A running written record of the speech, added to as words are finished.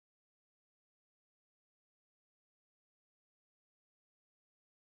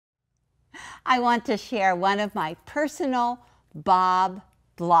I want to share one of my personal Bob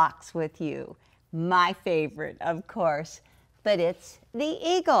blocks with you. My favorite, of course, but it's the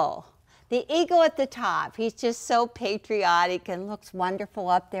eagle. The eagle at the top. He's just so patriotic and looks wonderful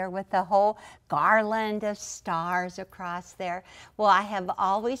up there with the whole garland of stars across there. Well, I have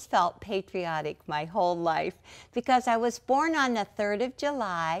always felt patriotic my whole life because I was born on the 3rd of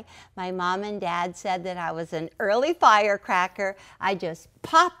July. My mom and dad said that I was an early firecracker. I just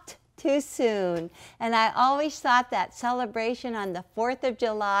popped too soon. And I always thought that celebration on the 4th of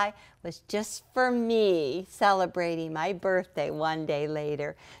July was just for me, celebrating my birthday one day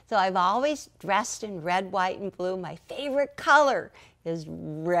later. So I've always dressed in red, white, and blue. My favorite color is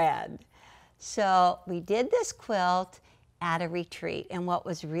red. So we did this quilt at a retreat, and what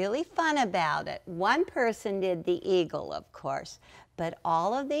was really fun about it, one person did the eagle, of course, but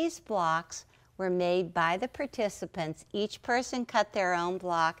all of these blocks were made by the participants. Each person cut their own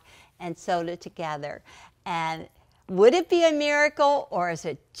block and sewed it together. And would it be a miracle, or is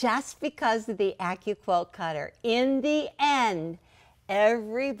it just because of the AccuQuilt cutter? In the end,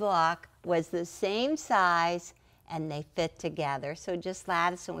 every block was the same size and they fit together. So just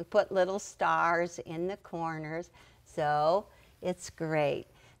lattice, and we put little stars in the corners. So it's great.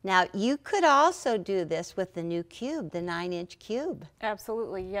 Now, you could also do this with the new cube, the 9-inch cube.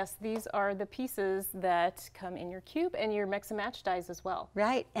 Absolutely, yes. These are the pieces that come in your cube and your mix and match dies as well.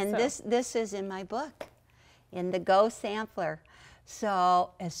 Right, and this is in my book, in the Go Sampler.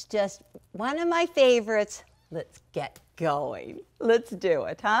 So it's just one of my favorites. Let's get going. Let's do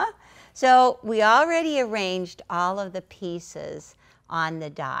it, huh? So we already arranged all of the pieces on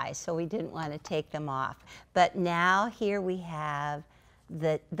the die, so we didn't want to take them off. But now here we have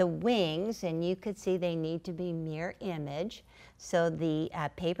the wings, and you could see they need to be mirror image. So the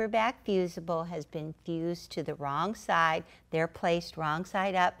paperback fusible has been fused to the wrong side. They're placed wrong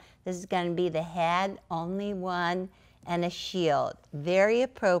side up. This is going to be the head, only one, and a shield. Very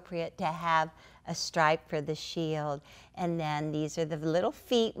appropriate to have a stripe for the shield. And then these are the little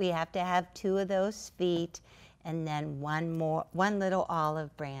feet. We have to have 2 of those feet, and then one little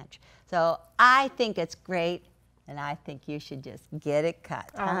olive branch. So I think it's great. And I think you should just get it cut.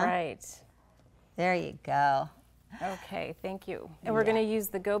 All right. There you go. Okay, thank you. And we're going to use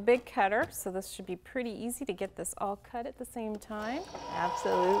the Go Big cutter, so this should be pretty easy to get this all cut at the same time.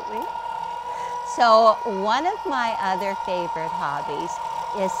 Absolutely. So one of my other favorite hobbies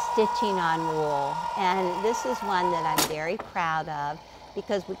is stitching on wool. And this is one that I'm very proud of,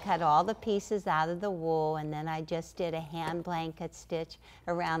 because we cut all the pieces out of the wool, and then I just did a hand blanket stitch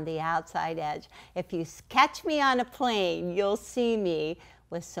around the outside edge. If you catch me on a plane, you'll see me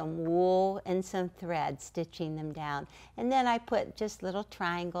with some wool and some thread stitching them down. And then I put just little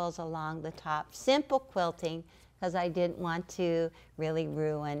triangles along the top. Simple quilting, because I didn't want to really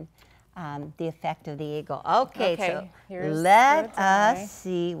ruin the effect of the eagle. Okay, so let us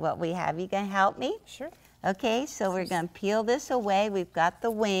see what we have. You gonna help me? Sure. Okay, so we're going to peel this away. We've got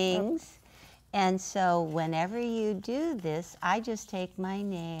the wings. And so whenever you do this, I just take my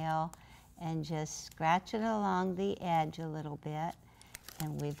nail and just scratch it along the edge a little bit.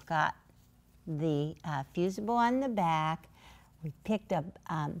 And we've got the fusible on the back. We picked up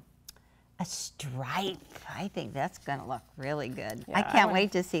a stripe. I think that's going to look really good. Yeah, I can't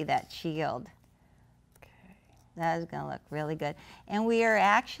wait to see that shield. That is going to look really good. And we are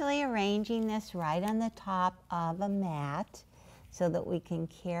actually arranging this right on the top of a mat so that we can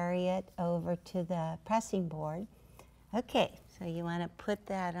carry it over to the pressing board. Okay, so you want to put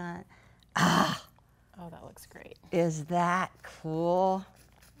that on. Ah! Oh, that looks great. Is that cool?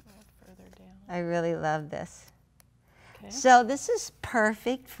 A little further down. I really love this. Okay. So this is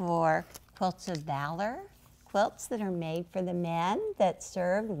perfect for quilts of valor, quilts that are made for the men that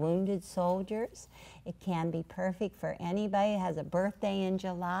served wounded soldiers. It can be perfect for anybody who has a birthday in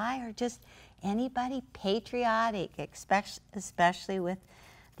July, or just anybody patriotic, especially with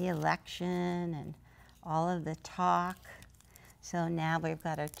the election and all of the talk. So now we've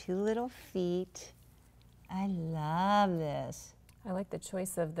got our 2 little feet. I love this. I like the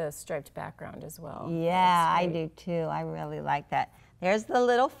choice of the striped background as well. Yeah, I do too. I really like that. There's the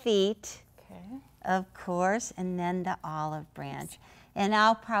little feet. Okay. Of course, and then the olive branch. And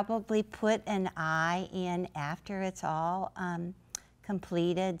I'll probably put an eye in after it's all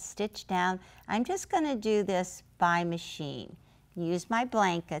completed, stitched down. I'm just going to do this by machine. Use my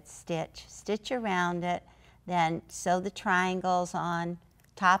blanket stitch, stitch around it, then sew the triangles on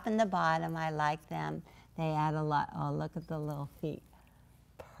top and the bottom. I like them. They add a lot. Oh, look at the little feet.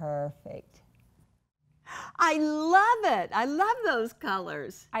 Perfect. I love it. I love those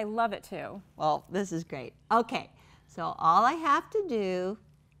colors. I love it too. Well, this is great. Okay, so all I have to do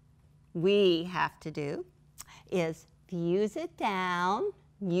we have to do is fuse it down,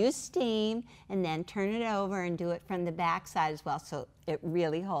 use steam, and then turn it over and do it from the back side as well so it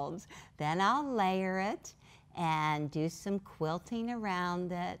really holds. Then I'll layer it and do some quilting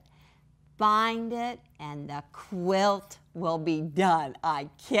around it, bind it, and the quilt will be done. I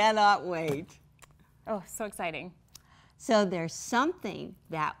cannot wait. Oh, so exciting. So there's something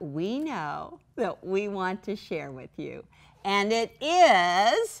that we know that we want to share with you, and it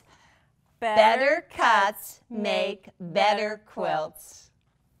is better cuts make better quilts.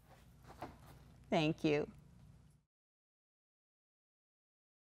 Thank you.